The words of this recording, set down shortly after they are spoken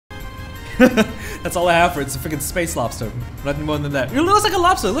That's all I have for it. It's a freaking space lobster. Nothing more than that. It looks like a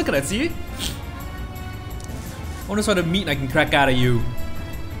lobster. Look at it. See? I wonder what sort of meat I can crack out of you.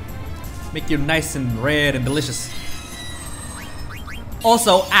 Make you nice and red and delicious.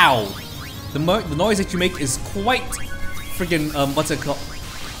 Also, ow! The noise that you make is quite freaking what's it called?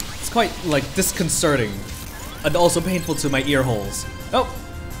 It's quite like disconcerting and also painful to my ear holes. Oh,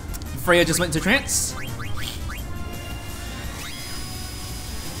 Freya just went into trance.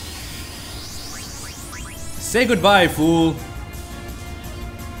 Say goodbye, fool.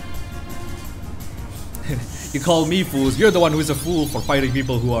 You call me fools. You're the one who's a fool for fighting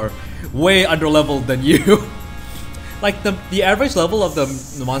people who are way under-leveled than you. Like the average level of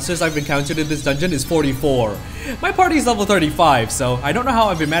the monsters I've encountered in this dungeon is 44. My party is level 35, so I don't know how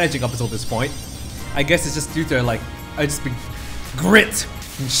I've been managing up until this point. I guess it's just due to like I just been grit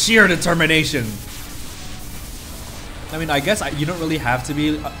and sheer determination. I mean, I guess you don't really have to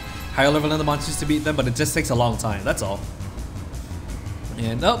be higher level than the monsters to beat them, but it just takes a long time. That's all.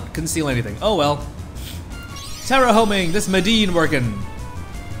 And nope, couldn't steal anything. Oh well. Terra homing, this Medine working.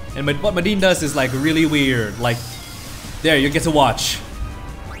 And what Medine does is like really weird. Like, there, you get to watch.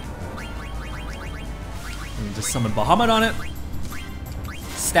 And just summon Bahamut on it.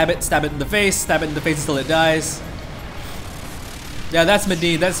 Stab it in the face until it dies. Yeah, that's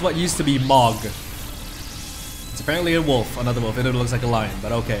Medine. That's what used to be Mog. It's apparently a wolf, another wolf, and it looks like a lion,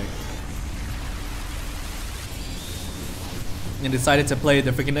 but okay. And decided to play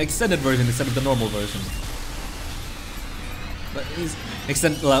the freaking extended version instead of the normal version. But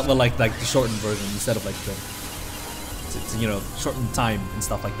well, like the shortened version instead of like the you know, shortened time and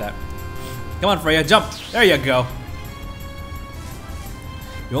stuff like that. Come on, Freya, jump! There you go.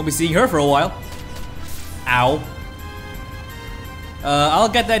 You won't be seeing her for a while. Ow. I'll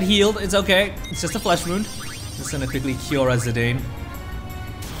get that healed. It's okay. It's just a flesh wound. Just gonna quickly cure Zidane.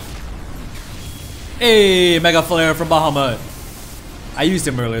 Hey, Mega Flare from Bahamut. I used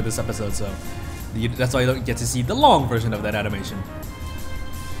him earlier this episode, so that's why you don't get to see the long version of that animation.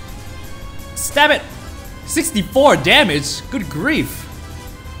 Stab it! 64 damage? Good grief.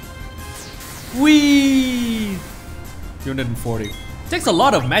 Whee! 340. Takes a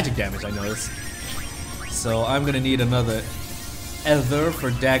lot of magic damage, I notice. So I'm gonna need another Ether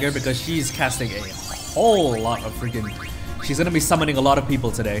for Dagger because she's casting a whole lot of freaking... She's gonna be summoning a lot of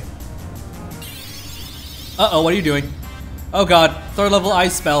people today. Uh-oh, what are you doing? Oh god, 3rd level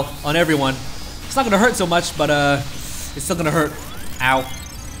ice spell on everyone. It's not gonna hurt so much, but it's still gonna hurt. Ow.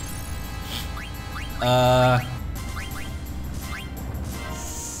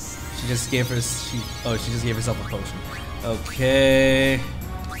 She just gave she just gave herself a potion. Okay.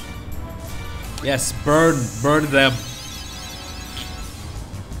 Yes, burn them.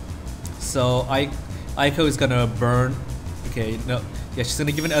 So Aiko is gonna burn. Okay, no, yeah, she's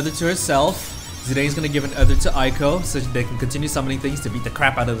gonna give an Ether to herself. Zidane's gonna give an Ether to Aiko so they can continue summoning things to beat the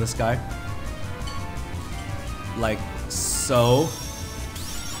crap out of this guy. Like so.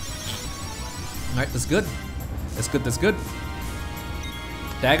 Alright, that's good. That's good, that's good.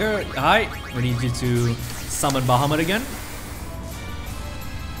 Dagger, hi. We need you to summon Bahamut again.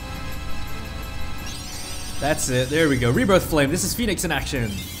 That's it, there we go. Rebirth Flame, this is Phoenix in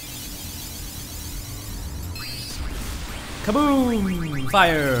action. Kaboom!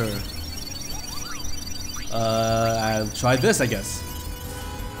 Fire! I'll try this, I guess.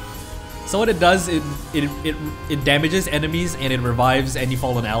 So what it does, it damages enemies and it revives any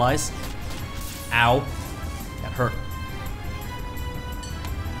fallen allies. Ow. That hurt.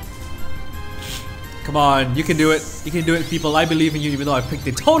 Come on, you can do it. You can do it, people. I believe in you, even though I picked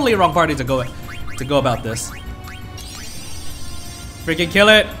the totally wrong party to go about this. Freaking kill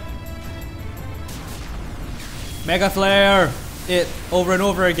it! Mega Flare! It over and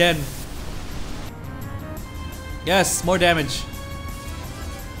over again. Yes, more damage.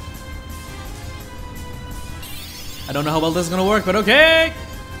 I don't know how well this is gonna work, but okay!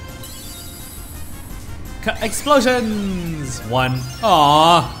 Explosions! 1.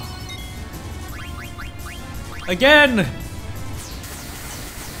 Aww. Again!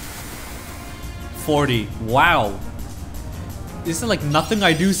 40. Wow. Is it like nothing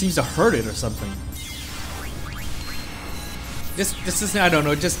I do seems to hurt it or something? Just I don't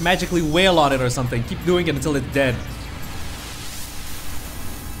know, just magically wail on it or something. Keep doing it until it's dead.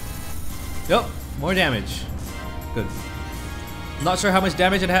 Yep, more damage. Good. Not sure how much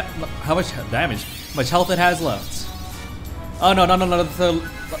damage it how much health it has left. Oh no, the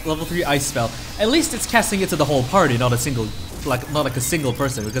level 3 ice spell. At least it's casting it to the whole party, not a single not like a single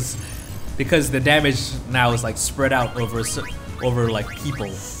person, because the damage now is like spread out over like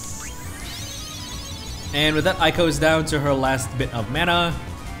people. And with that, Aiko is down to her last bit of mana.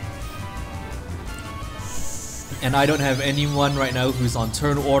 And I don't have anyone right now who's on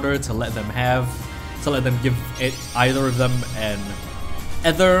turn order to let them give it, either of them an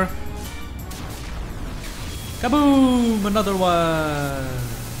ether. Kaboom! Another one!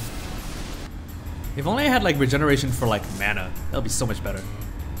 If only I had like regeneration for like mana, that'll be so much better.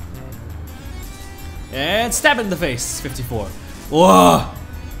 And stab it in the face, 54. Whoa!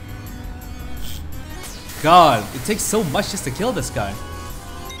 God, it takes so much just to kill this guy.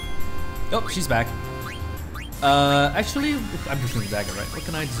 Oh, she's back. Actually, I'm just doing dagger, right? What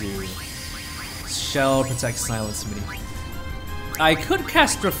can I do? Shell, protect, silence, mini. I could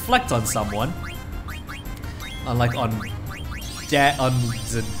cast reflect on someone. Unlike on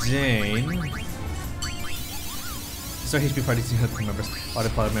Zidane. Start HP party team members, other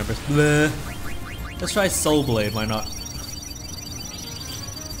party members. Bleh. Let's try Soul Blade, why not?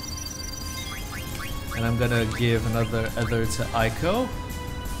 And I'm gonna give another ether to Aiko.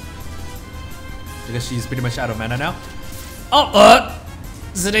 Because she's pretty much out of mana now. Oh,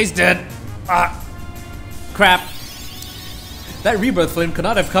 Zidane's dead. Ah, crap. That rebirth flame could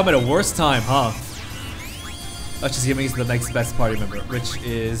not have come at a worse time, huh? Oh, she's giving us the next best party member, which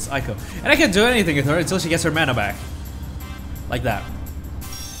is Aiko. And I can't do anything with her until she gets her mana back. Like that.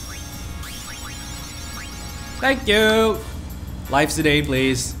 Thank you! Life Zidane,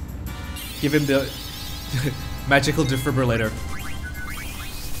 please. Give him the magical defibrillator.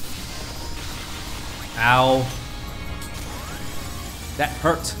 Ow. That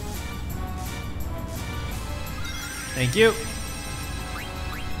hurt. Thank you.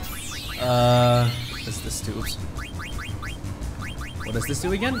 What does this do? Oops. What does this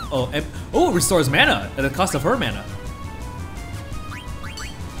do again? Oh, oh, it restores mana at the cost of her mana.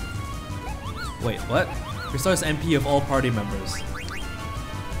 Wait, what? Restores MP of all party members.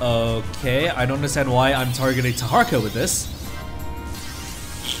 Okay, I don't understand why I'm targeting Taharka with this.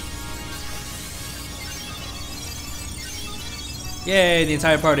 Yay, the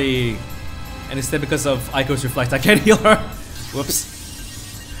entire party. And instead, because of Aiko's reflect, I can't heal her. Whoops.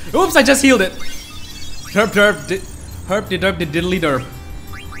 Oops, I just healed it. Derp derp, herp de derp de diddly derp.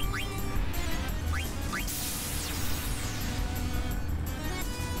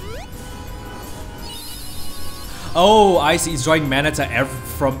 Oh, I see. He's drawing mana to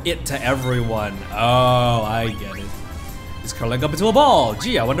from it to everyone. Oh, I get it. He's curling up into a ball.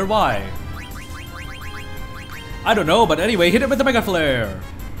 Gee, I wonder why. I don't know, but anyway, hit it with the Mega Flare.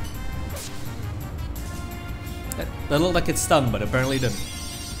 That looked like it stung, but apparently it didn't.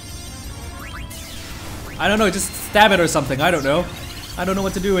 I don't know, just stab it or something. I don't know. I don't know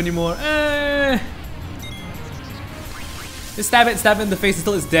what to do anymore. Just stab it in the face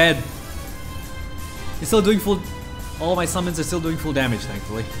until it's dead. It's still doing full. All my summons are still doing full damage,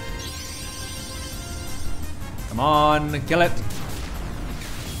 thankfully. Come on, kill it.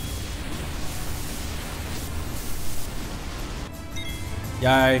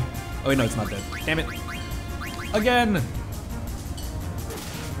 Yay. Oh wait, no, it's not dead. Damn it. Again.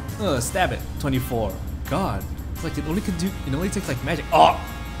 Stab it. 24. God. It's like it only takes like magic. Oh!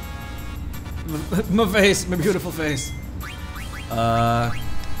 My face, my beautiful face.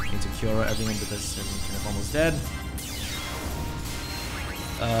 Need to cure everyone because everyone's kind of almost dead.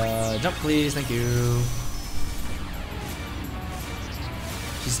 Jump please, thank you.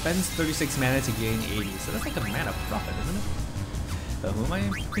 She spends 36 mana to gain 80, so that's like a mana profit, isn't it? Who am I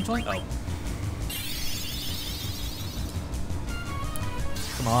controlling? Oh.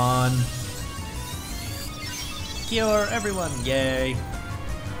 Come on. Cure everyone, yay.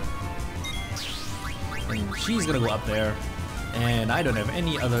 And she's gonna go up there. And I don't have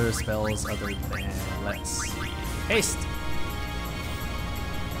any other spells other than, let's see, haste.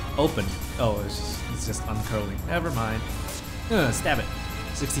 Open. Oh, it's just uncurling. Never mind. Stab it.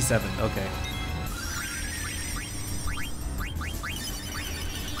 67, okay.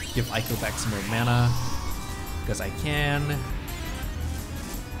 Give Aiko back some more mana. Because I can.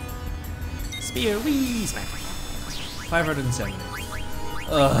 Spear, wee, smack. 570.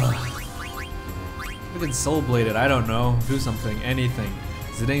 Ugh. Freaking soul bladed, I don't know. Do something, anything.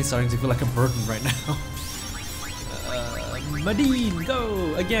 Zidane's starting to feel like a burden right now. Madine,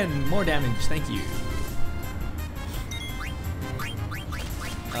 go! Again, more damage, thank you.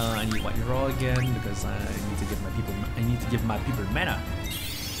 I need white draw again because I need to give my people mana.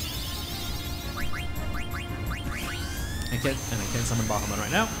 I can't summon Bahamut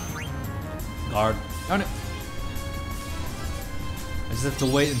right now. Guard. Darn it. I just have to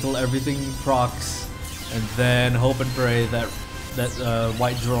wait until everything procs and then hope and pray that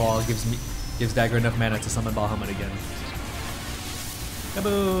white draw gives Dagger enough mana to summon Bahamut again.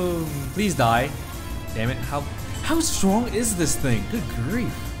 Kaboom! Please die. Damn it, how strong is this thing? Good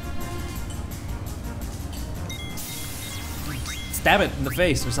grief. stab it in the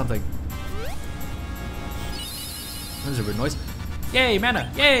face or something. That was a weird noise. Yay,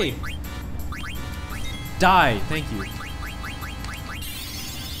 mana! Yay! Die, thank you.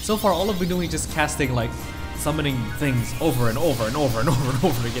 So far, all I've been doing is just casting, like, summoning things over and over and over and over and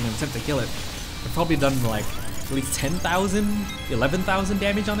over again in an attempt to kill it. I've probably done, like, at least 10,000, 11,000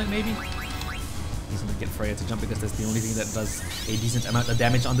 damage on it, maybe? I'm just gonna get Freya to jump because that's the only thing that does a decent amount of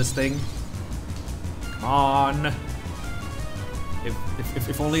damage on this thing. Come on!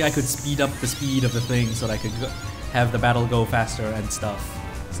 If only I could speed up the speed of the thing so that I could have the battle go faster and stuff.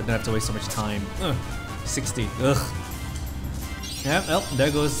 So I don't have to waste so much time. 60. Ugh. Yeah, well,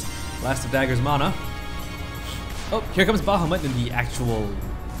 there goes Blast of Dagger's mana. Oh, here comes Bahamut in the actual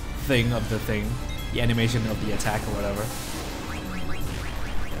thing of the thing. The animation of the attack or whatever.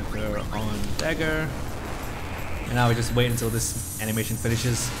 Dagger on Dagger. And now we just wait until this animation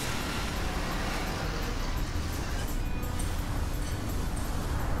finishes.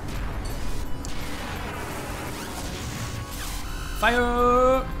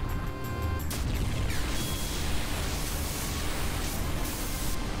 Fire!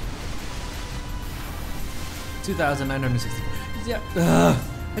 $2,964. Yeah,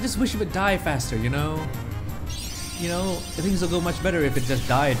 I just wish it would die faster, you know? You know, things will go much better if it just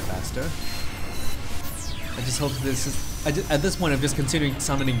died faster. I just hope this is... at this point, I'm just considering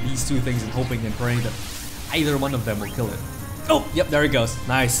summoning these two things and hoping and praying that either one of them will kill it. Oh, yep, there it goes.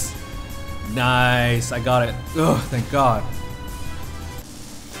 Nice. Nice, I got it. Oh, thank God.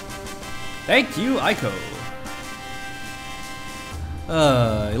 Thank you, Aiko.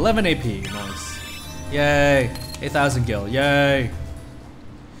 11 AP, nice. Yay, 8,000 gil, yay.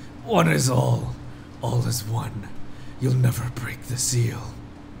 One is all is one. You'll never break the seal.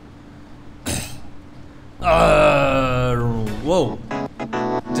 Whoa.